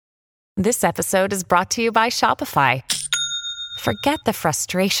This episode is brought to you by Shopify. Forget the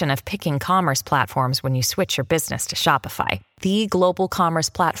frustration of picking commerce platforms when you switch your business to Shopify, the global commerce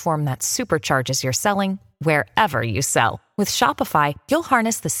platform that supercharges your selling wherever you sell. With Shopify, you'll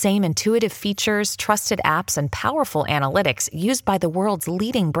harness the same intuitive features, trusted apps, and powerful analytics used by the world's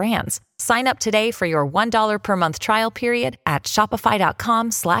leading brands. Sign up today for your $1 per month trial period at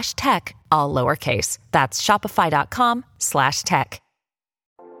shopify.com/tech, all lowercase. That's shopify.com/tech.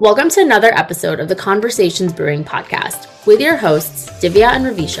 Welcome to another episode of the Conversations Brewing podcast with your hosts, Divya and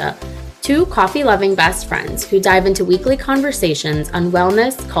Ravisha, two coffee-loving best friends who dive into weekly conversations on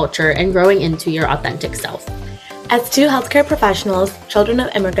wellness, culture, and growing into your authentic self. As two healthcare professionals, children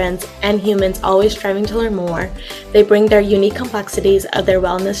of immigrants, and humans always striving to learn more, they bring their unique complexities of their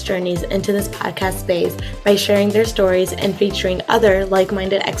wellness journeys into this podcast space by sharing their stories and featuring other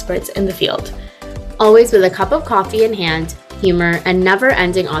like-minded experts in the field. Always with a cup of coffee in hand, humor, and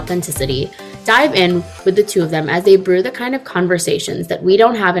never-ending authenticity, dive in with the two of them as they brew the kind of conversations that we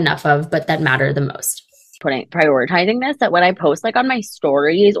don't have enough of, but that matter the most. Prioritizing this, that when I post like on my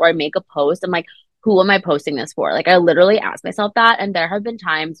stories or I make a post, I'm like, who am I posting this for? Like, I literally ask myself that. And there have been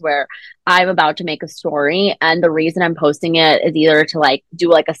times where I'm about to make a story and the reason I'm posting it is either to like do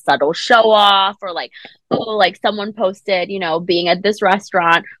like a subtle show off or like, oh, like someone posted, you know, being at this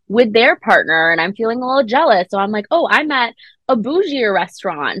restaurant with their partner and I'm feeling a little jealous. So I'm like, oh, I'm at a bougier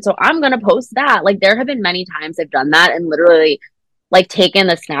restaurant, so I'm going to post that. Like, there have been many times I've done that and literally like taken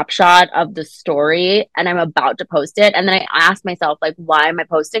the snapshot of the story and I'm about to post it. And then I ask myself, like, why am I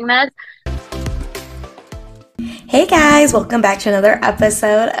posting this? Hey guys, welcome back to another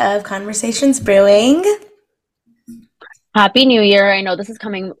episode of Conversations Brewing. Happy New Year. I know this is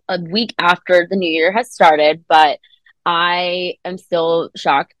coming a week after the new year has started, but I am still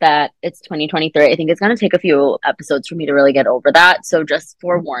shocked that it's 2023. I think it's going to take a few episodes for me to really get over that. So just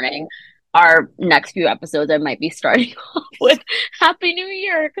forewarning, our next few episodes, I might be starting off with Happy New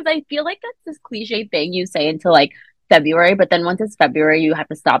Year because I feel like that's this cliche thing you say until like February, but then once it's February, you have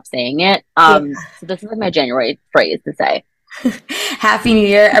to stop saying it. So this is like my January phrase to say. Happy New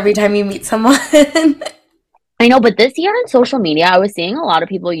Year every time you meet someone. I know, but this year on social media, I was seeing a lot of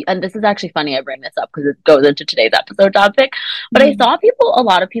people, and this is actually funny I bring this up because it goes into today's episode topic, but I saw a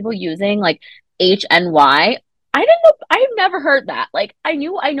lot of people using like HNY. I didn't know, I've never heard that. Like, I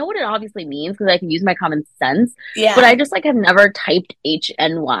know what it obviously means because I can use my common sense, but I just like have never typed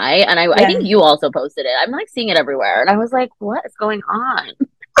HNY, and I think you also posted it. I'm like seeing it everywhere, and I was like, what is going on?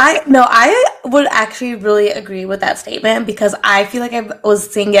 I would actually really agree with that statement because I feel like I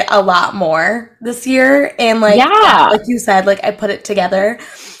was seeing it a lot more this year, and like you said, like I put it together,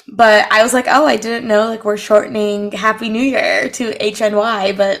 but I was like, oh, I didn't know like we're shortening Happy New Year to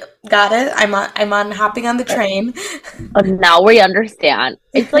HNY, but got it. I'm on hopping on the train. Now we understand.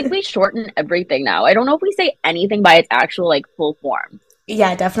 It's like we shorten everything now. I don't know if we say anything by its actual like full form.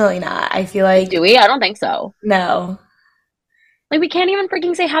 Yeah, definitely not. I feel like, do we? I don't think so. No. Like, we can't even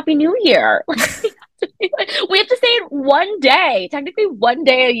freaking say Happy New Year. We have to say it one day, technically one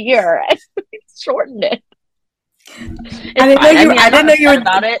day a year. It's shortened it. I didn't know you were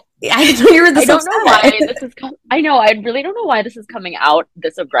about it. I didn't know you were this I don't know why this is. I know. I really don't know why this is coming out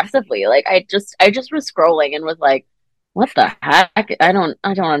this aggressively. Like, I just was scrolling and was like, "What the heck? I don't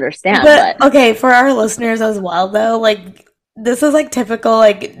understand." But okay, for our listeners as well, though, like, this is like typical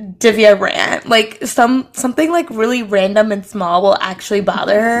like Divya rant. Like something like really random and small will actually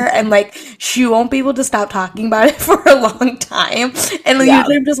bother her, and like she won't be able to stop talking about it for a long time. And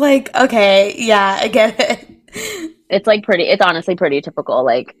usually I'm just like, okay, yeah, I get it. It's like it's honestly pretty typical.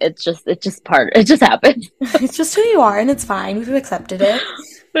 Like it just happens. It's just who you are, and it's fine. We've accepted it.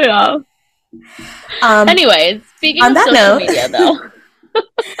 Yeah. Anyways, speaking of social media, though.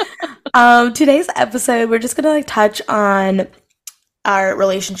 Today's episode, we're just gonna like touch on our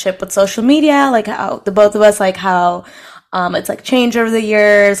relationship with social media, like how the both of us, like how it's like changed over the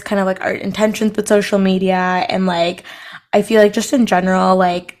years, kind of like our intentions with social media, and like I feel like just in general,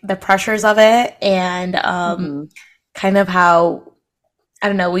 like the pressures of it, and kind of how, I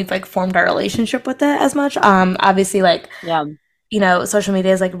don't know, we've like formed our relationship with it as much. Obviously, like you know, social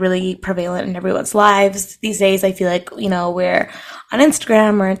media is like really prevalent in everyone's lives these days. I feel like, you know, we're on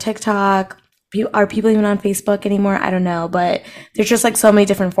Instagram or on TikTok. Are people even on Facebook anymore? I don't know, but there's just like so many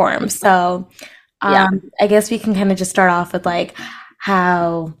different forms. So I guess we can kind of just start off with like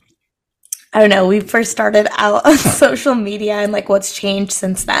how, I don't know, we first started out on social media and like what's changed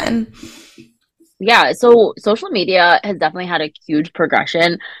since then. Yeah, so social media has definitely had a huge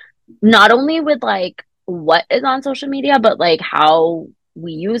progression, not only with like what is on social media, but like how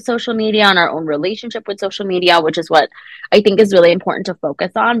we use social media and our own relationship with social media, which is what I think is really important to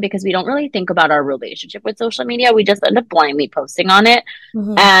focus on, because we don't really think about our relationship with social media. We just end up blindly posting on it.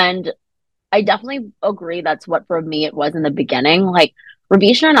 Mm-hmm. And I definitely agree that's what for me it was in the beginning. Like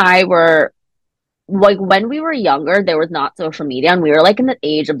Ravisha and I were like, when we were younger, there was not social media, and we were like in the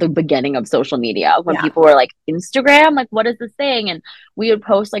age of the beginning of social media when people were like, Instagram, like, what is this thing? And we would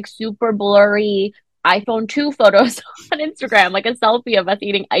post like super blurry iPhone 2 photos on Instagram, like a selfie of us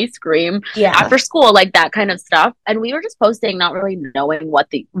eating ice cream after school, like that kind of stuff. And we were just posting, not really knowing what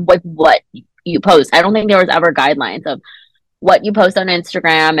you post. I don't think there was ever guidelines of what you post on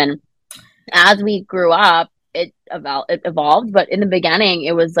Instagram. And as we grew up, it evolved, but in the beginning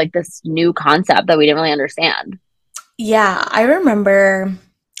it was like this new concept that we didn't really understand. Yeah, I remember,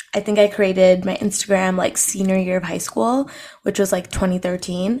 I think I created my Instagram like senior year of high school, which was like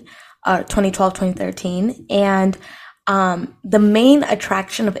 2012, 2013. And the main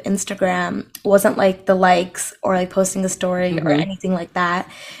attraction of Instagram wasn't like the likes or like posting a story or anything like that.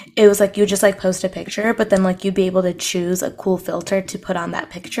 It was like you just like post a picture, but then like you'd be able to choose a cool filter to put on that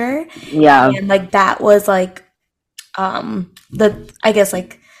picture. Yeah. And like that was like I guess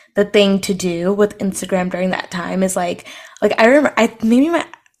like the thing to do with Instagram during that time is like I remember maybe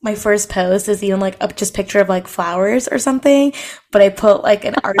my first post is even like a just picture of like flowers or something, but I put like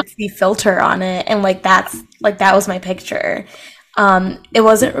an artsy filter on it, and like that was my picture. It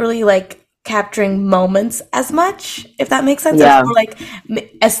wasn't really like capturing moments as much, if that makes sense. Yeah. It's more like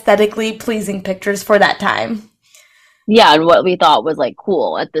aesthetically pleasing pictures for that time. Yeah, and what we thought was like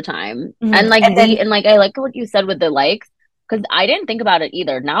cool at the time. Mm-hmm. And like I like what you said with the likes, because I didn't think about it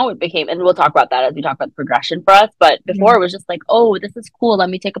either. Now it became, and we'll talk about that as we talk about the progression for us, but before it was just like, oh, this is cool, let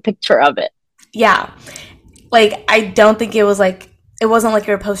me take a picture of it. Yeah. Like I don't think it wasn't like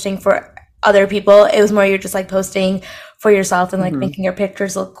you were posting for other people. It was more you're just like posting for yourself and like making your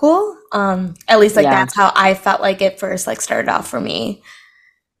pictures look cool. At least like that's how I felt like it first like started off for me.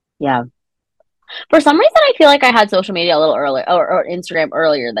 Yeah. For some reason, I feel like I had social media a little earlier, or Instagram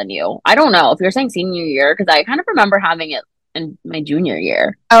earlier than you. I don't know if you're saying senior year, because I kind of remember having it in my junior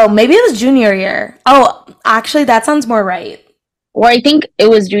year. Oh, maybe it was junior year. Oh, actually, that sounds more right. Or I think it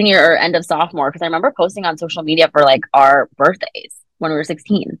was junior or end of sophomore, because I remember posting on social media for like our birthdays when we were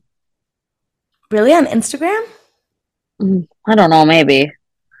 16. Really? On Instagram? I don't know, maybe.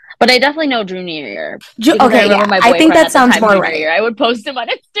 But I definitely know junior year. Okay, I think that sounds more right. Year, I would post him on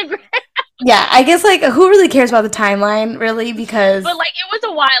Instagram. Yeah, I guess like who really cares about the timeline, really? Because but like it was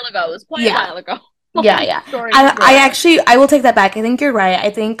a while ago. It was quite a while ago. Yeah. I will take that back. I think you're right.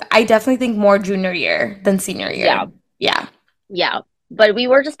 I definitely think more junior year than senior year. Yeah. But we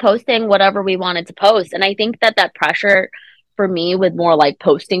were just posting whatever we wanted to post, and I think that pressure for me with more like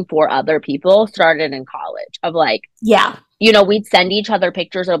posting for other people started in college. Of like, we'd send each other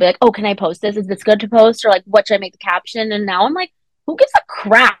pictures. It'll be like, oh, can I post this? Is this good to post? Or like, what should I make the caption? And now I'm like, who gives a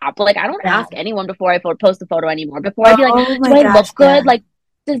crap? Like, I don't ask anyone before I post a photo anymore. Before I'd be like, do I look good? Like,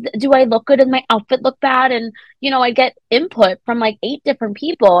 do I look good? Does my outfit look bad? And, I get input from like 8 different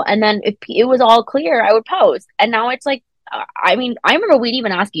people. And then if it was all clear, I would post. And now it's like, I remember we'd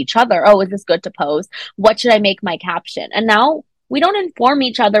even ask each other, oh, is this good to post? What should I make my caption? And now we don't inform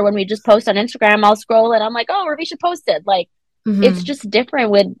each other when we just post on Instagram. I'll scroll and I'm like, oh, Ravisha posted. Like, it's just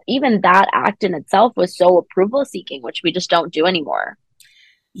different. With even that act in itself was so approval seeking, which we just don't do anymore.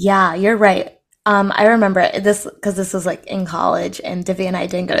 Yeah, you're right. I remember this because this was like in college, and Divya and I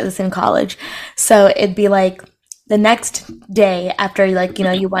didn't go to the same college. So it'd be like the next day after like,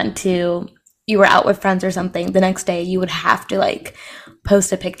 you were out with friends or something, the next day you would have to like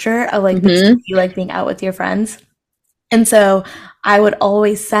post a picture of like you like being out with your friends. And so I would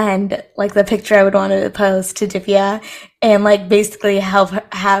always send like the picture I would want to post to Divya and like basically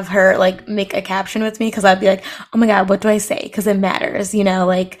have her like make a caption with me, because I'd be like, oh my God, what do I say? Because it matters,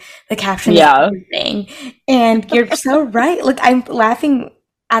 like the caption is everything. And you're so right. Like I'm laughing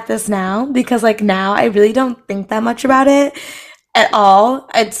at this now because like now I really don't think that much about it at all.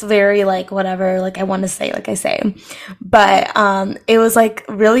 It's very like whatever, like I want to say, like I say. But it was like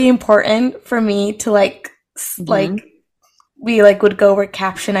really important for me to like we like would go over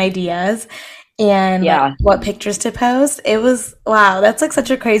caption ideas and like, what pictures to post. It was, wow, that's like such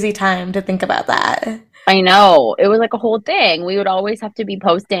a crazy time to think about that. I know. It was like a whole thing. We would always have to be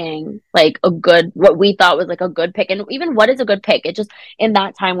posting like what we thought was like a good pic. And even what is a good pic? It just, in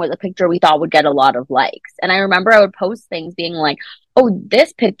that time, was a picture we thought would get a lot of likes. And I remember I would post things being like, oh,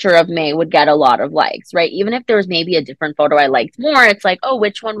 this picture of me would get a lot of likes, right? Even if there was maybe a different photo I liked more, it's like, oh,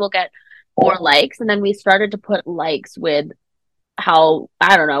 which one will get more likes? And then we started to put likes with how,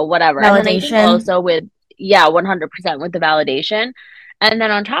 I don't know, whatever. Validation. And then I think also with, 100% with the validation. And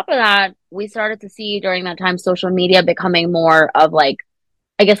then on top of that, we started to see during that time social media becoming more of like,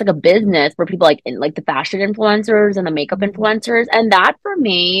 I guess like a business for people like in like the fashion influencers and the makeup influencers. And that for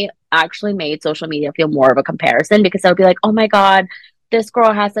me actually made social media feel more of a comparison, because I would be like, oh my God, this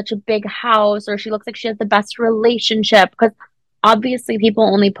girl has such a big house, or she looks like she has the best relationship. Because obviously people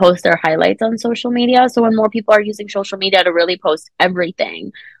only post their highlights on social media. So when more people are using social media to really post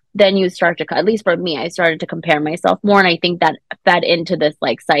everything, then you start to, at least for me, I started to compare myself more. And I think that fed into this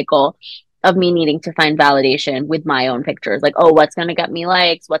like cycle of me needing to find validation with my own pictures. Like, oh, what's going to get me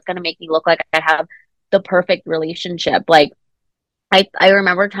likes? What's going to make me look like I have the perfect relationship? Like, I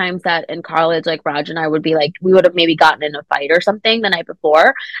remember times that in college, like Raj and I would be like, we would have maybe gotten in a fight or something the night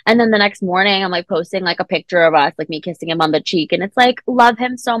before. And then the next morning, I'm like posting like a picture of us, like me kissing him on the cheek. And it's like, love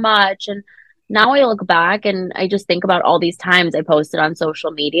him so much. And now I look back and I just think about all these times I posted on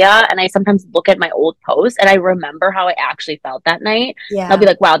social media. And I sometimes look at my old posts and I remember how I actually felt that night. Yeah. I'll be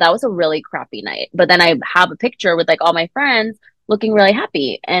like, wow, that was a really crappy night. But then I have a picture with like all my friends looking really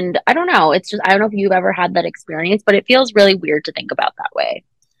happy. And I don't know. It's just, I don't know if you've ever had that experience, but it feels really weird to think about that way.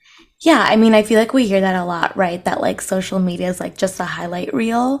 Yeah, I mean, I feel like we hear that a lot, right? That like social media is like just a highlight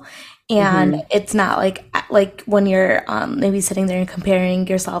reel, and it's not like when you're maybe sitting there and comparing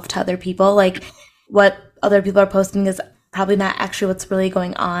yourself to other people, like what other people are posting is probably not actually what's really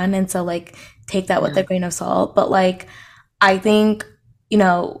going on, and so like take that with a grain of salt. But like I think, you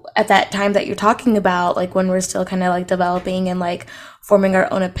know, at that time that you're talking about, like when we're still kind of like developing and like forming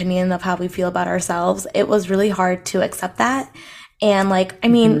our own opinion of how we feel about ourselves, it was really hard to accept that. And like, I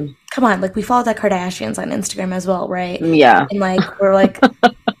mean, come on, like we follow the Kardashians on Instagram as well, right? Yeah. And like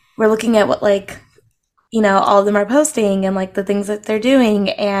we're looking at what like, you know, all of them are posting and like the things that they're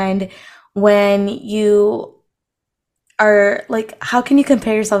doing. And when you are like, how can you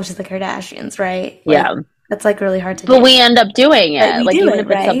compare yourself to the Kardashians, right? Like, Yeah. that's like really hard to do. But we end up doing But it, we like do even it, if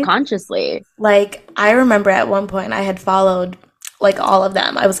it's right? subconsciously. Like I remember at one point I had followed like all of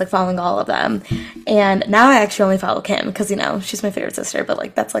them. I was like following all of them. And now I actually only follow Kim because, you know, she's my favorite sister, but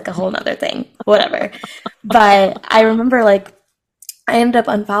like that's like a whole nother thing. Whatever. But I remember like I ended up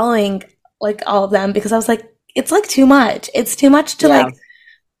unfollowing like all of them because I was like, it's like too much. It's too much to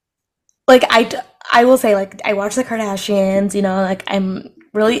like I will say like I watch the Kardashians, you know, like I'm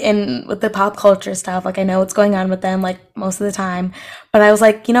really in with the pop culture stuff. Like I know what's going on with them like most of the time. But I was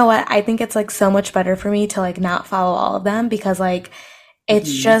like, you know what? I think it's like so much better for me to like not follow all of them because like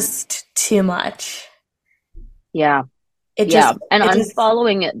it's just too much. Yeah. And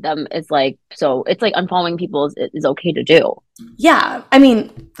unfollowing them is like, so it's like unfollowing people is okay to do. Yeah. I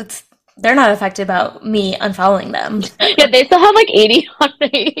mean, they're not affected about me unfollowing them. Yeah, they still have like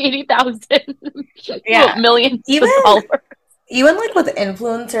 80,000 millions of followers. Even like with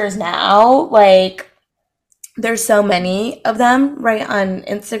influencers now, like there's so many of them right on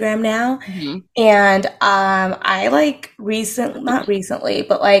Instagram now. And I like not recently,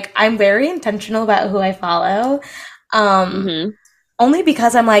 but like I'm very intentional about who I follow. Only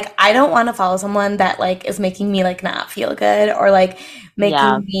because I'm like, I don't want to follow someone that like is making me like not feel good or like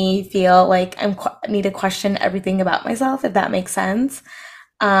making me feel like need to question everything about myself, if that makes sense.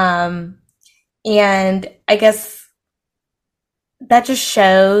 And I guess that just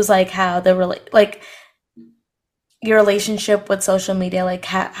shows like how your relationship with social media, like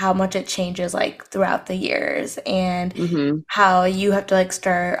how much it changes like throughout the years, and how you have to like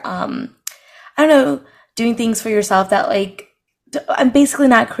start, I don't know, doing things for yourself that like, and basically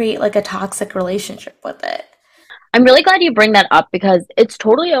not create like a toxic relationship with it. I'm really glad you bring that up because it's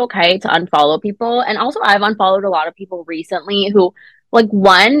totally okay to unfollow people. And also I've unfollowed a lot of people recently who, like,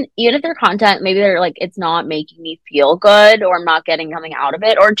 one, even if their content, maybe they're like, it's not making me feel good or I'm not getting something out of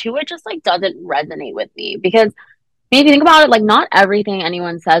it, or two, it just like doesn't resonate with me. Because if you think about it, like not everything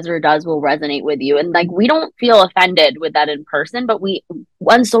anyone says or does will resonate with you. And like we don't feel offended with that in person, but we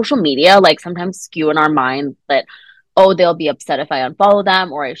on social media like sometimes skew in our mind that, oh, they'll be upset if I unfollow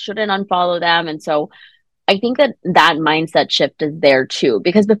them or I shouldn't unfollow them. And so I think that mindset shift is there too,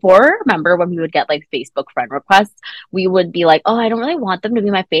 because before, remember when we would get like Facebook friend requests, we would be like, oh, I don't really want them to be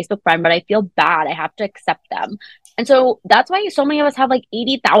my Facebook friend, but I feel bad. I have to accept them. And so that's why so many of us have like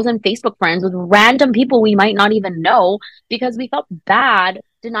 80,000 Facebook friends with random people we might not even know because we felt bad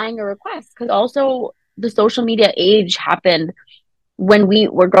denying a request. Because also the social media age happened when we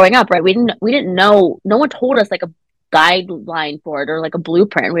were growing up, right? We didn't know, no one told us like a guideline for it or like a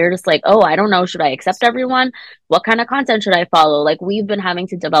blueprint. We were just like, oh, I don't know, should I accept everyone? What kind of content should I follow? Like we've been having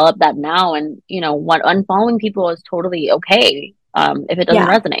to develop that now, and you know what, unfollowing people is totally okay if it doesn't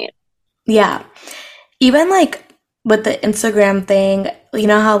resonate. Yeah, even like with the Instagram thing, you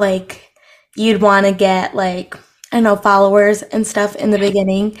know how like you'd want to get like I don't know, followers and stuff in the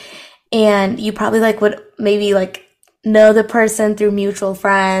beginning, and you probably like would maybe like know the person through mutual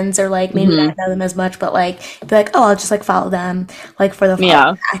friends, or like maybe not know them as much, but like be like, oh, I'll just like follow them like for the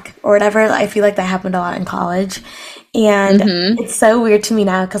follow back or whatever. I feel like that happened a lot in college, and it's so weird to me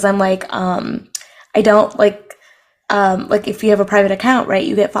now because I'm like, I don't like if you have a private account, right,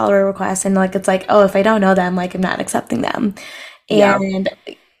 you get follower requests, and like it's like, oh, if I don't know them, like I'm not accepting them. And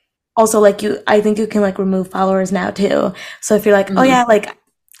also like I think you can like remove followers now too. So if you're like, oh yeah, like,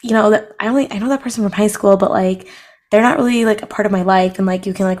 you know, that I know that person from high school, but like they're not really like a part of my life, and like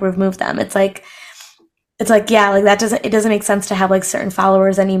you can like remove them. It's like yeah, like it doesn't make sense to have like certain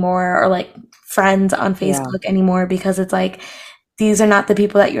followers anymore, or like friends on Facebook anymore, because it's like these are not the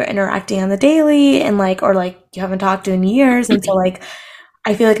people that you're interacting on the daily, and like, or like you haven't talked to in years. And so like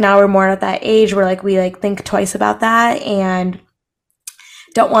I feel like now we're more at that age where like we like think twice about that and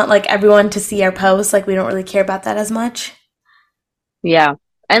don't want like everyone to see our posts. Like we don't really care about that as much. Yeah.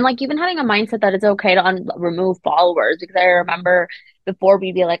 And like even having a mindset that it's okay to remove followers, because I remember before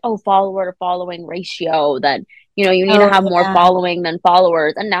we'd be like, oh, follower to following ratio, that, you know, you need to have more following than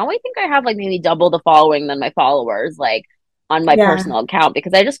followers. And now I think I have like maybe double the following than my followers, like on my personal account,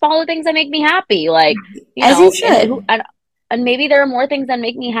 because I just follow things that make me happy. Like, you as know, you should. And maybe there are more things that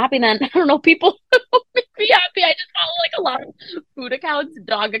make me happy than, I don't know, people make me happy. I just follow like a lot of food accounts,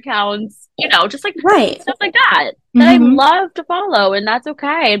 dog accounts, you know, just like stuff like that I love to follow, and that's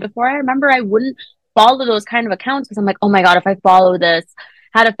okay. And before, I remember I wouldn't follow those kind of accounts because I'm like, oh my God, if I follow this,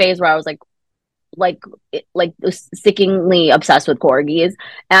 had a phase where I was like stickingly obsessed with corgis,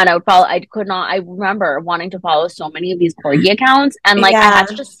 and I remember wanting to follow so many of these corgi accounts, and like I had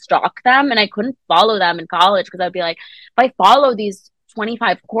to just stalk them, and I couldn't follow them in college because I'd be like, if I follow these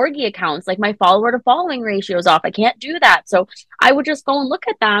 25 corgi accounts, like my follower to following ratio is off. I can't do that. So I would just go and look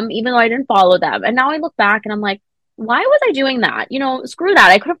at them even though I didn't follow them. And now I look back and I'm like, why was I doing that? You know, screw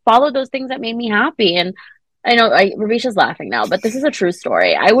that. I could have followed those things that made me happy. And I know Ravisha's laughing now, but this is a true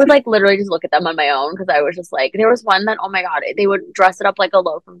story. I would like literally just look at them on my own, because I was just like, there was one that, oh my God, they would dress it up like a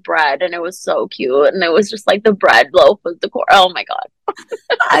loaf of bread, and it was so cute. And it was just like the bread loaf was the core. Oh my God.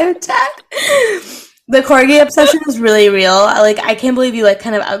 I'm dead. The corgi obsession is really real. I can't believe you like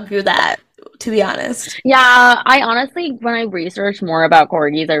kind of outgrew that, to be honest. Yeah, I honestly, when I researched more about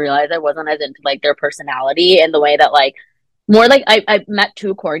corgis, I realized I wasn't as into like their personality and the way that like, more like I met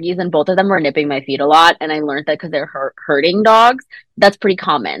two corgis, and both of them were nipping my feet a lot, and I learned that because they're herding dogs, that's pretty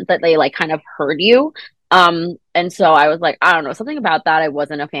common, that they like kind of herd you. And so I was like, I don't know, something about that I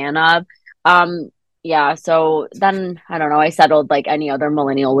wasn't a fan of. Yeah, so then I don't know, I settled like any other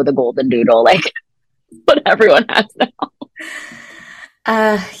millennial with a golden doodle, like what everyone has now.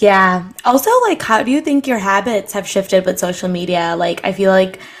 Yeah. Also, like, how do you think your habits have shifted with social media? Like, I feel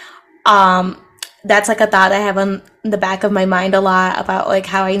like that's like a thought I have on the back of my mind a lot, about like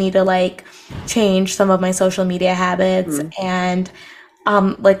how I need to like change some of my social media habits. And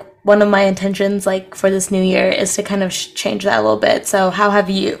like one of my intentions like for this new year is to kind of change that a little bit. So how have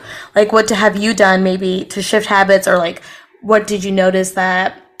you, like, what have you done maybe to shift habits, or like what did you notice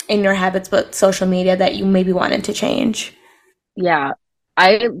that in your habits with social media that you maybe wanted to change? Yeah,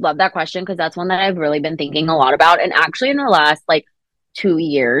 I love that question, because that's one that I've really been thinking a lot about. And actually in the last like 2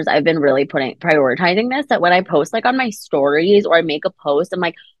 years, I've been really prioritizing this, that when I post like on my stories or I make a post, I'm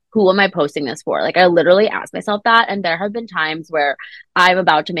like, who am I posting this for? Like I literally ask myself that. And there have been times where I'm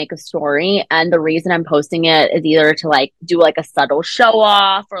about to make a story, and the reason I'm posting it is either to like do like a subtle show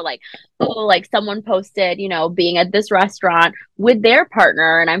off, or like, oh, like someone posted, you know, being at this restaurant with their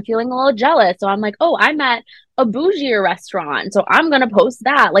partner, and I'm feeling a little jealous. So I'm like, oh, I'm at a bougier restaurant, so I'm going to post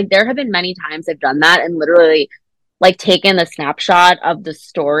that. Like there have been many times I've done that, and literally like taken the snapshot of the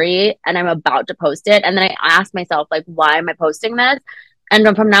story, and I'm about to post it. And then I ask myself, like, why am I posting this?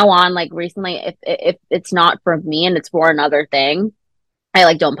 And from now on, like recently, if it's not for me and it's for another thing, I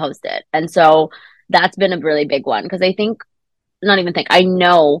like don't post it. And so that's been a really big one, because I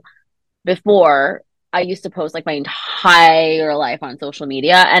know before I used to post like my entire life on social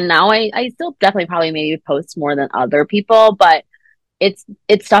media, and now I still definitely probably maybe post more than other people, but it's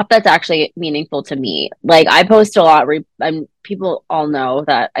stuff that's actually meaningful to me. Like I post a lot, and people all know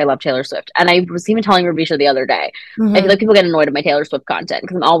that I love Taylor Swift. And I was even telling Ravisha the other day, I feel like people get annoyed at my Taylor Swift content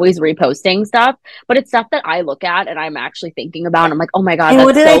because I'm always reposting stuff, but it's stuff that I look at and I'm actually thinking about. And I'm like, oh my God, and that's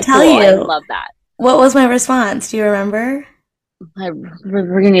what did so I tell cool. you? I love that. What was my response? Do you remember?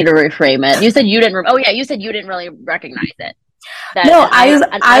 We're gonna need to reframe it. You said you didn't. You said you didn't really recognize it.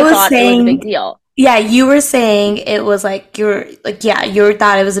 I was saying it was a big deal. Yeah, you were saying it was like you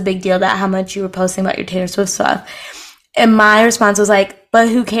thought it was a big deal that how much you were posting about your Taylor Swift stuff. And my response was like, but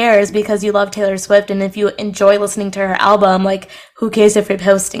who cares, because you love Taylor Swift, and if you enjoy listening to her album, like, who cares if you're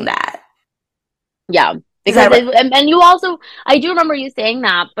posting that? Yeah. Because and you also, I do remember you saying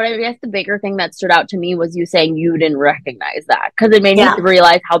that, but I guess the bigger thing that stood out to me was you saying you didn't recognize that, because it made me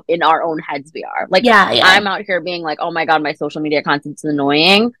realize how in our own heads we are. Like, I'm out here being like, oh my God, my social media content's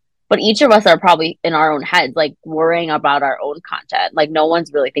annoying, but each of us are probably in our own heads, like, worrying about our own content. Like, no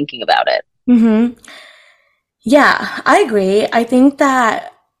one's really thinking about it. Mm-hmm. Yeah, I agree. I think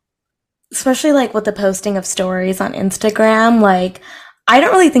that, especially like with the posting of stories on Instagram, like, I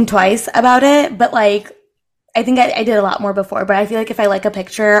don't really think twice about it, but like, I think I did a lot more before, but I feel like if I like a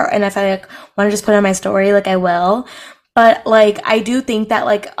picture and if I like want to just put on my story, like, I will. But like, I do think that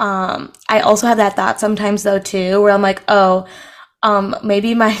like, I also have that thought sometimes though too, where I'm like, oh,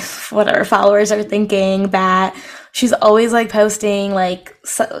 maybe my whatever followers are thinking that she's always like posting like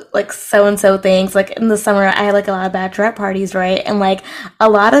so and so things. Like in the summer, I had like a lot of bachelorette parties, right? And like a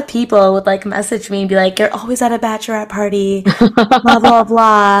lot of people would like message me and be like, "You're always at a bachelorette party," blah blah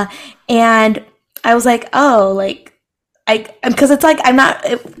blah, and I was like, oh, like, because it's like, I'm not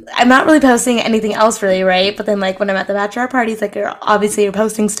really posting anything else really, right? But then like when I'm at the bachelor parties, like, you're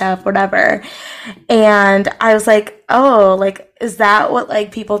posting stuff, whatever. And I was like, oh, like, is that what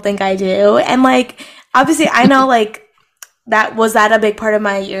like people think I do? And like, obviously I know like was that a big part of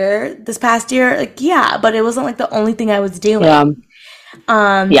my year this past year? Like, yeah, but it wasn't like the only thing I was doing.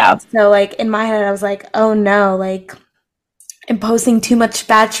 Yeah. So like in my head, I was like, oh no, like, I'm posting too much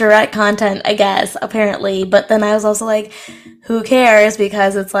bachelorette content, I guess, apparently. But then I was also like, who cares?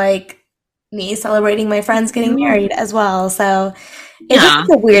 Because it's like me celebrating my friends getting married as well. So it's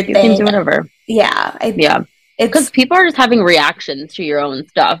just a weird thing. You can do whatever. Yeah. Because people are just having reactions to your own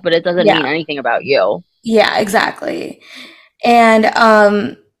stuff, but it doesn't mean anything about you. Yeah, exactly. And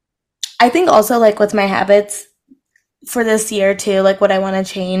I think also like with my habits for this year too, like what I want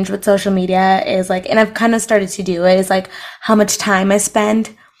to change with social media is like, and I've kind of started to do it, is like how much time I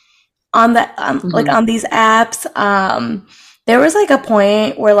spend on the like on these apps. There was like a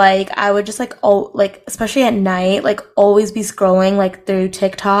point where like I would just like like especially at night, like always be scrolling like through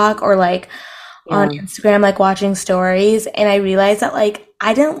TikTok or like on Instagram, like watching stories, and I realized that like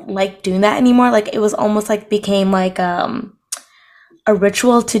I didn't like doing that anymore. Like it was almost like became like a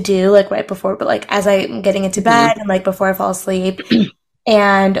ritual to do like right before, but like as I'm getting into bed and like before I fall asleep.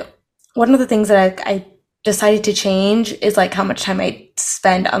 And one of the things that I decided to change is like how much time I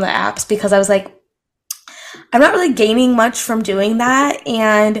spend on the apps, because I was like, I'm not really gaining much from doing that.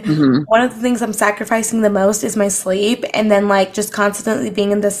 And one of the things I'm sacrificing the most is my sleep. And then like just constantly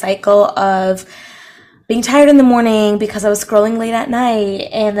being in this cycle of being tired in the morning because I was scrolling late at night,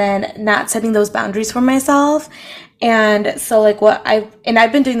 and then not setting those boundaries for myself. And so like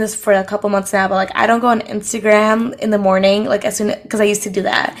I've been doing this for a couple months now, but like I don't go on Instagram in the morning, like as soon, because I used to do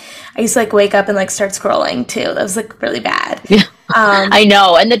that. I used to like wake up and like start scrolling too. That was like really bad. I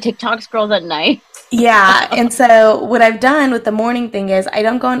know. And the TikTok scrolls at night. Yeah. And so what I've done with the morning thing is I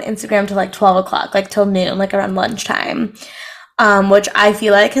don't go on Instagram till like 12 o'clock, like till noon, like around lunchtime, which I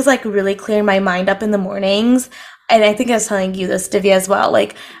feel like has like really cleared my mind up in the mornings. And I think I was telling you this, Divya, as well.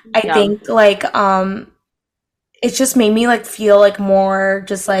 Like I think like it just made me like feel like more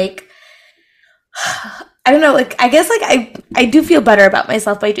just like, I don't know, like I guess like I do feel better about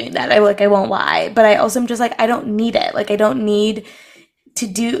myself by doing that. I won't lie, but I also am just like, I don't need it. Like I don't need to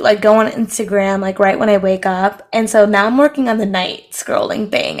do like go on Instagram like right when I wake up. And so now I'm working on the night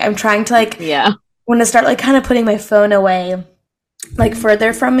scrolling thing. I'm trying to like want to start like kind of putting my phone away like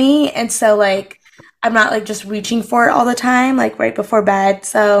further from me, and so like I'm not like just reaching for it all the time, like right before bed.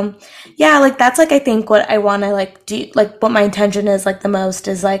 So yeah, like that's like I think what I want to like do, like what my intention is like the most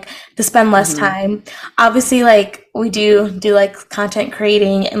is like to spend less time. Obviously, like we do like content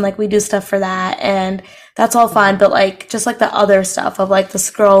creating and like we do stuff for that, and that's all fun. But like just like the other stuff of like the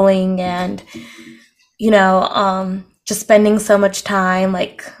scrolling and just spending so much time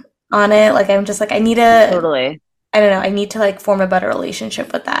like on it, like I'm just like I need to I don't know, I need to like form a better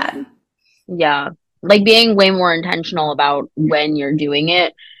relationship with that. Yeah. Like being way more intentional about when you're doing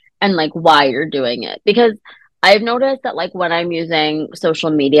it and like why you're doing it. Because I've noticed that like when I'm using social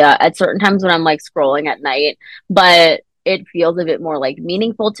media at certain times when I'm like scrolling at night, but it feels a bit more like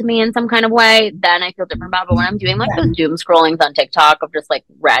meaningful to me in some kind of way, then I feel different about it. But when I'm doing like those doom scrollings on TikTok of just like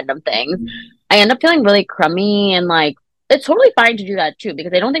random things, I end up feeling really crummy, and like it's totally fine to do that too,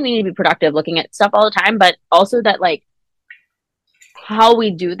 because I don't think we need to be productive looking at stuff all the time, but also that like how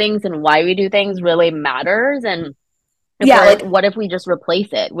we do things and why we do things really matters. And like what if we just replace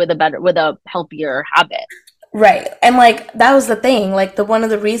it with a healthier habit? Right. And like that was the thing, like one of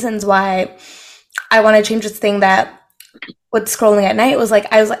the reasons why I want to change this thing that with scrolling at night was like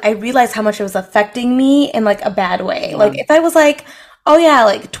I realized how much it was affecting me in like a bad way. Yeah. Like if I was like, oh yeah,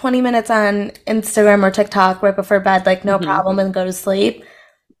 like 20 minutes on Instagram or TikTok right before bed, like no problem, and go to sleep,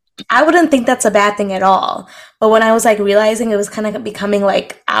 I wouldn't think that's a bad thing at all. But when I was like realizing it was kind of becoming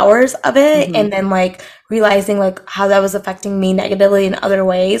like hours of it, and then like realizing like how that was affecting me negatively in other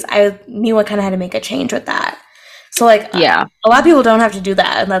ways, I knew I kind of had to make a change with that. So like, Yeah. a lot of people don't have to do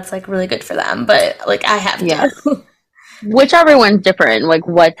that, and that's like really good for them. But like I have to. Which everyone's different, like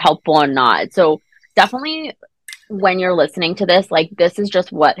what's helpful and not. So definitely when you're listening to this, like this is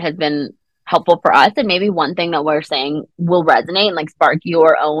just what has been helpful for us. And maybe one thing that we're saying will resonate and like spark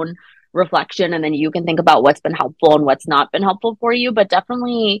your own reflection. And then you can think about what's been helpful and what's not been helpful for you. But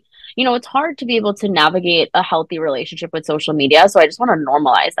definitely, you know, it's hard to be able to navigate a healthy relationship with social media. So I just want to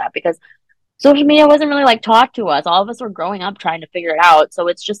normalize that, because social media wasn't really like taught to us. All of us were growing up trying to figure it out. So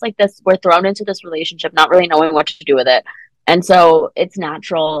it's just like this, we're thrown into this relationship, not really knowing what to do with it. And so it's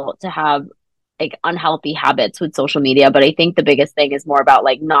natural to have like unhealthy habits with social media. But I think the biggest thing is more about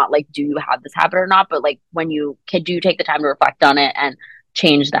like, not like, do you have this habit or not? But like when you can, do you take the time to reflect on it and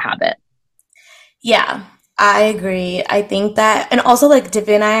change the habit? Yeah, I agree. I think that, and also like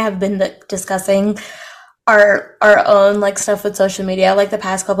Divya and I have been discussing our own like stuff with social media like the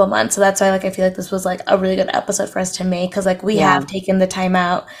past couple of months. So that's why like I feel like this was like a really good episode for us to make, because like we have taken the time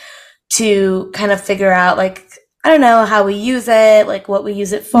out to kind of figure out like, I don't know, how we use it, like what we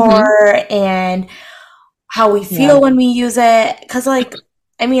use it for, and how we feel when we use it. Because like,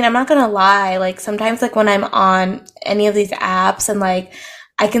 I mean, I'm not gonna lie, like sometimes like when I'm on any of these apps and like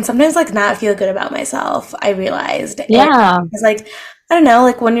I can sometimes like not feel good about myself, I realized. It's like, I don't know,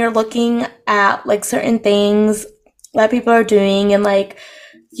 like when you're looking at like certain things that people are doing and like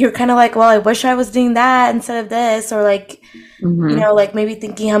you're kind of like, well, I wish I was doing that instead of this, or like, you know, like maybe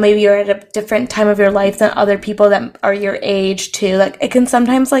thinking how maybe you're at a different time of your life than other people that are your age too. Like it can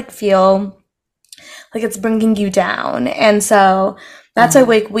sometimes like feel like it's bringing you down. And so that's why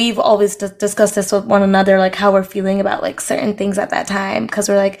like we've always discussed this with one another, like how we're feeling about like certain things at that time. Cause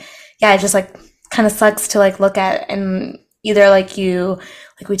we're like, yeah, it just like kind of sucks to like look at, and either like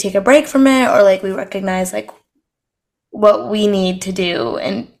we take a break from it, or like we recognize like what we need to do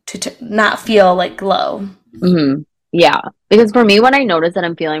and to not feel like low. Yeah, because for me, when I notice that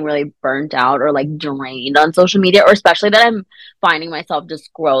I'm feeling really burnt out or like drained on social media, or especially that I'm finding myself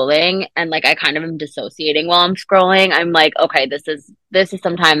just scrolling and like I kind of am dissociating while I'm scrolling, I'm like, okay, this is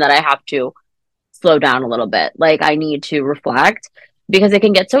some time that I have to slow down a little bit. Like I need to reflect, because it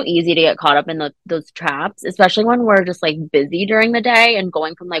can get so easy to get caught up in those traps, especially when we're just like busy during the day and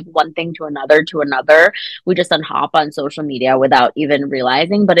going from like one thing to another to another. We just unhop on social media without even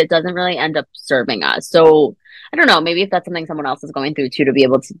realizing, but it doesn't really end up serving us. So I don't know, maybe if that's something someone else is going through too, to be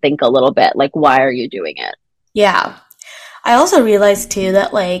able to think a little bit like, why are you doing it? Yeah. I also realized too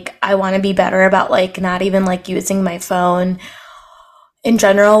that like I want to be better about like not even like using my phone in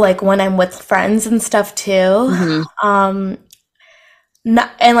general, like when I'm with friends and stuff too.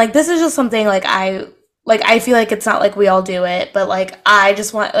 Not, and like this is just something like I feel like it's not like we all do it, but like I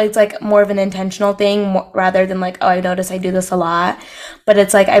just want, like, it's like more of an intentional thing rather than like, oh, I notice I do this a lot. But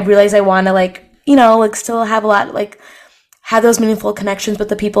it's like I realize I want to like, you know, like still have a lot, like have those meaningful connections with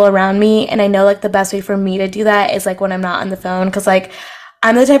the people around me. And I know like the best way for me to do that is like when I'm not on the phone, because like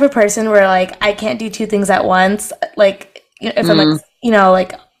I'm the type of person where like I can't do two things at once. Like if I'm like, you know,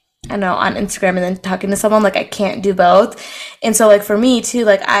 like I don't know, on Instagram and then talking to someone, like I can't do both. And so like for me too,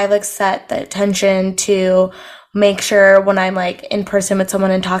 like I like set the attention to make sure when I'm like in person with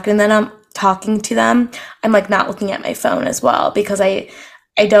someone and talking to them, I'm like not looking at my phone as well, because I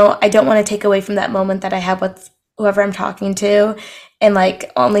don't want to take away from that moment that I have with whoever I'm talking to and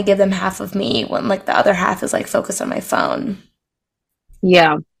like only give them half of me when like the other half is like focused on my phone.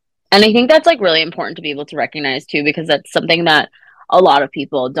 Yeah. And I think that's like really important to be able to recognize too, because that's something that a lot of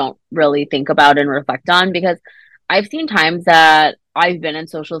people don't really think about and reflect on, because I've seen times that I've been in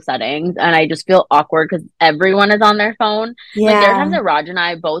social settings and I just feel awkward because everyone is on their phone. Like there are times that Raj and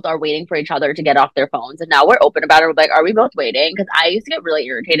I both are waiting for each other to get off their phones, and now we're open about it. We're like, are we both waiting? Because I used to get really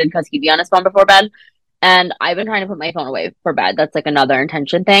irritated because he'd be on his phone before bed, and I've been trying to put my phone away for bed. That's like another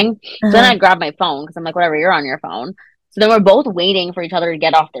intention thing. So then I grab my phone because I'm like, whatever, you're on your phone. So then we're both waiting for each other to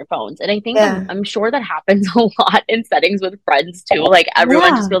get off their phones. And I think I'm sure that happens a lot in settings with friends too. Like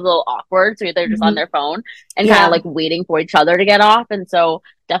everyone just feels a little awkward. So they're just on their phone and kind of like waiting for each other to get off. And so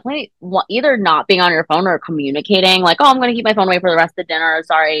definitely either not being on your phone or communicating like, oh, I'm going to keep my phone away for the rest of dinner.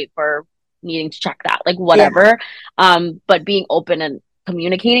 Sorry for needing to check that, like whatever. But being open and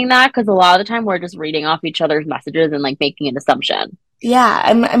communicating that, because a lot of the time we're just reading off each other's messages and like making an assumption. Yeah,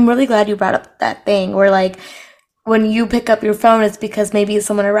 I'm really glad you brought up that thing where like when you pick up your phone, it's because maybe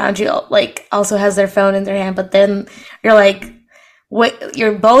someone around you like also has their phone in their hand, but then you're like,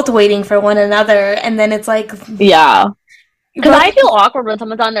 you're both waiting for one another, and then it's like, yeah. Because I feel awkward when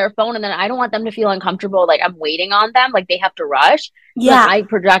someone's on their phone, and then I don't want them to feel uncomfortable, like I'm waiting on them, like they have to rush. yeah, I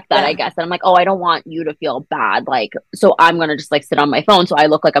project that, I guess. And I'm like, oh, I don't want you to feel bad. Like, so I'm going to just like sit on my phone so I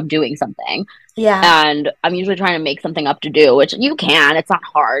look like I'm doing something. yeah. And I'm usually trying to make something up to do, which you can. It's not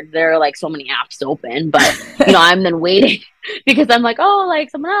hard. There are like so many apps open, but I'm then waiting because I'm like, oh, like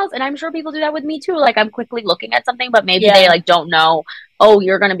someone else. And I'm sure people do that with me too. Like I'm quickly looking at something, but maybe they like don't know, oh,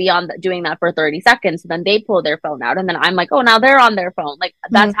 you're going to be doing that for 30 seconds. So then they pull their phone out, and then I'm like, oh, now they're on their phone. Like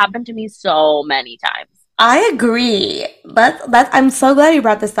that's happened to me so many times. I agree. I'm so glad you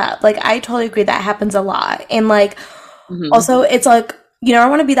brought this up. Like, I totally agree that happens a lot. And like, also it's like, I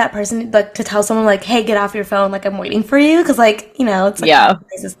want to be that person like to tell someone like, hey, get off your phone. Like I'm waiting for you. Cause like, it's like the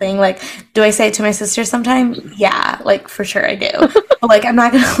nicest thing. Like, do I say it to my sister sometime? Yeah, like for sure I do. But like, I'm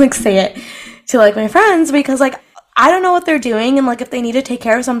not going to like say it to like my friends because like, I don't know what they're doing. And like, if they need to take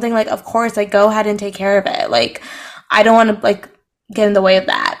care of something, like, of course, like go ahead and take care of it. Like, I don't want to like get in the way of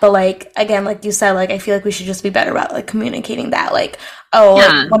that. But like, again, like you said, like, I feel like we should just be better about like communicating that. Like,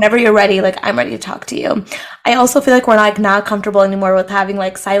 like, whenever you're ready, like I'm ready to talk to you. I also feel like we're like not comfortable anymore with having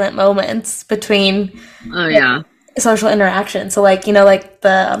like silent moments between social interaction. So like, like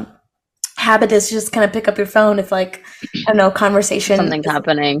the habit is just kind of pick up your phone if like, I don't know, something's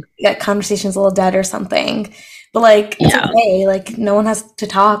happening. Yeah, conversation's a little dead or something. But like, it's okay. Like no one has to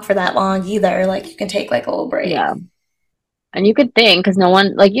talk for that long either. Like you can take like a little break. Yeah. And you could think, because no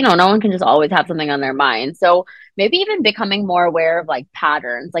one, like, no one can just always have something on their mind. So maybe even becoming more aware of like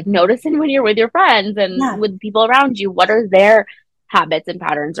patterns, like noticing when you're with your friends and with people around you, what are their habits and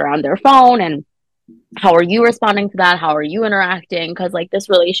patterns around their phone, and how are you responding to that? How are you interacting? Because like this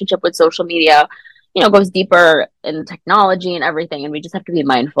relationship with social media, goes deeper in technology and everything, and we just have to be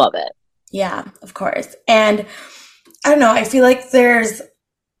mindful of it. Yeah, of course. And I don't know, I feel like there's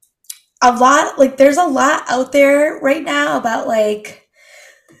a lot out there right now about like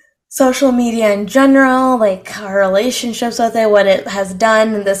social media in general, like our relationships with it, what it has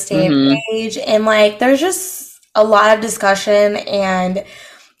done in this day and age. And like, there's just a lot of discussion, and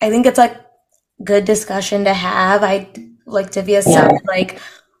I think it's like good discussion to have. Like Divya said, like,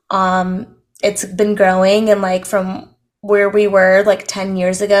 it's been growing, and like from where we were like 10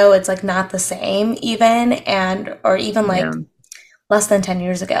 years ago, it's like not the same even, or even like less than 10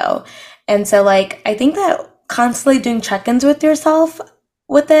 years ago. And so like, I think that constantly doing check-ins with yourself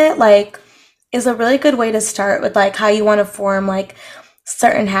with it, like, is a really good way to start with like how you want to form like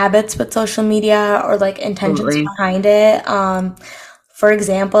certain habits with social media, or like intentions behind it. For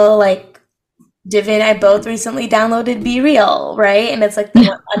example, like Divya and I both recently downloaded Be Real, right? And it's like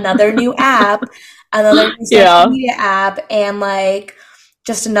another new app, another new social media app, and like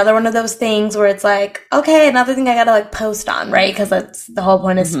just another one of those things where it's like, okay, another thing I gotta like post on, right? Because that's the whole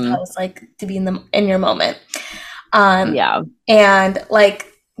point, is to post, like to be in your moment. And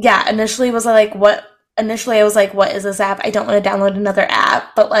like, initially I was like, what is this app? I don't want to download another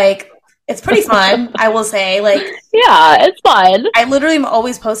app, but like, it's pretty fun, I will say. Like, yeah, it's fun. I literally am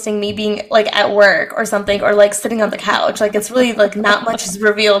always posting me being like at work or something, or like sitting on the couch. Like, it's really like not much is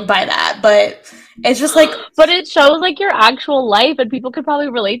revealed by that, but it's just like, but it shows like your actual life, and people could probably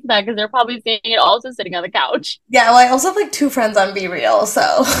relate to that because they're probably seeing it also sitting on the couch. Yeah, well, I also have like 2 friends on Be Real,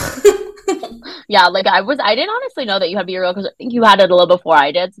 so yeah, like I didn't honestly know that you had Be Real, because I think you had it a little before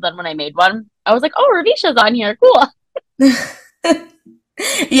I did. So then when I made one, I was like, oh, Revisha's on here, cool.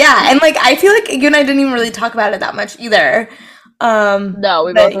 Yeah, and like I feel like you and I didn't even really talk about it that much either. No,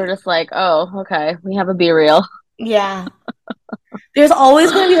 we both were just like, oh, okay, we have a Be Real. Yeah. There's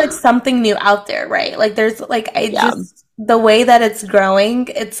always going to be like something new out there, right? Like there's like, just the way that it's growing,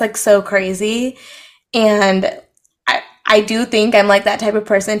 it's like so crazy. And I do think I'm like that type of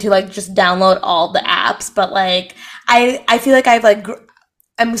person to like just download all the apps, but like I feel like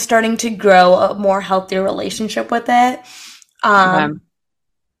I'm starting to grow a more healthier relationship with it. I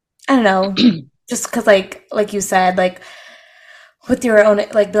don't know, just because like you said, like with your own,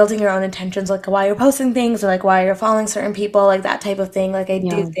 like building your own intentions, like why you're posting things, or like why you're following certain people, like that type of thing. Like I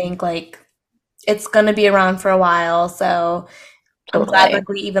do think like it's gonna be around for a while, so I'm glad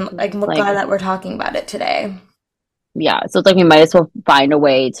glad that we're talking about it today. Yeah, so it's like we might as well find a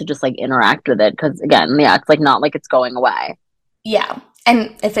way to just like interact with it, because again, it's like not like it's going away. Yeah,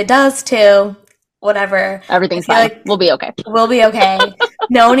 and if it does too, whatever, everything's fine. Like we'll be okay. We'll be okay.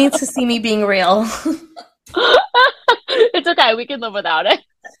 No one needs to see me being real. It's okay. We can live without it.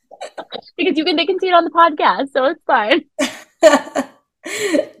 Because they can see it on the podcast, so it's fine.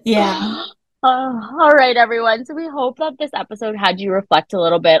 Yeah. All right, everyone. So we hope that this episode had you reflect a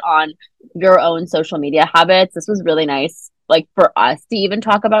little bit on your own social media habits. This was really nice, like for us to even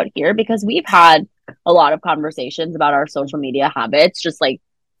talk about here because we've had a lot of conversations about our social media habits, just like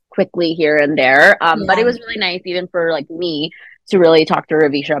quickly here and there. But it was really nice even for like me to really talk to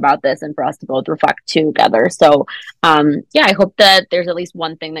Ravisha about this and for us to both reflect together. So yeah, I hope that there's at least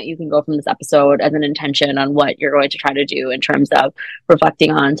one thing that you can go from this episode as an intention on what you're going to try to do in terms of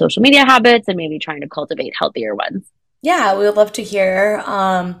reflecting on social media habits and maybe trying to cultivate healthier ones. Yeah, we would love to hear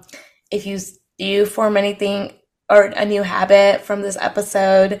if you form anything or a new habit from this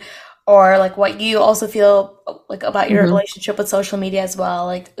episode, or like what you also feel like about your relationship with social media as well.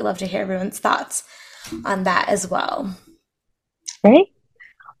 Like we love to hear everyone's thoughts on that as well. Right.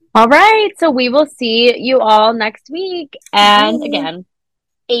 All right. So we will see you all next week. And again,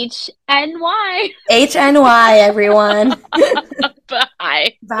 HNY. HNY, everyone.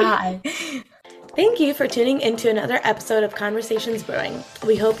 Bye. Bye. Thank you for tuning into another episode of Conversations Brewing.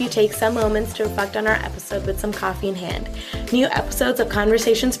 We hope you take some moments to reflect on our episode with some coffee in hand. New episodes of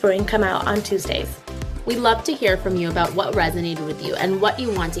Conversations Brewing come out on Tuesdays. We'd love to hear from you about what resonated with you and what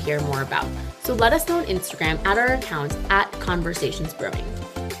you want to hear more about. So let us know on Instagram at our account @ConversationsBrewing.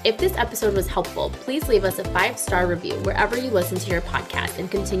 If this episode was helpful, please leave us a 5-star review wherever you listen to your podcast and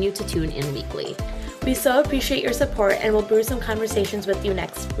continue to tune in weekly. We so appreciate your support and we'll brew some conversations with you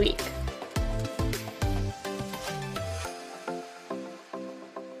next week.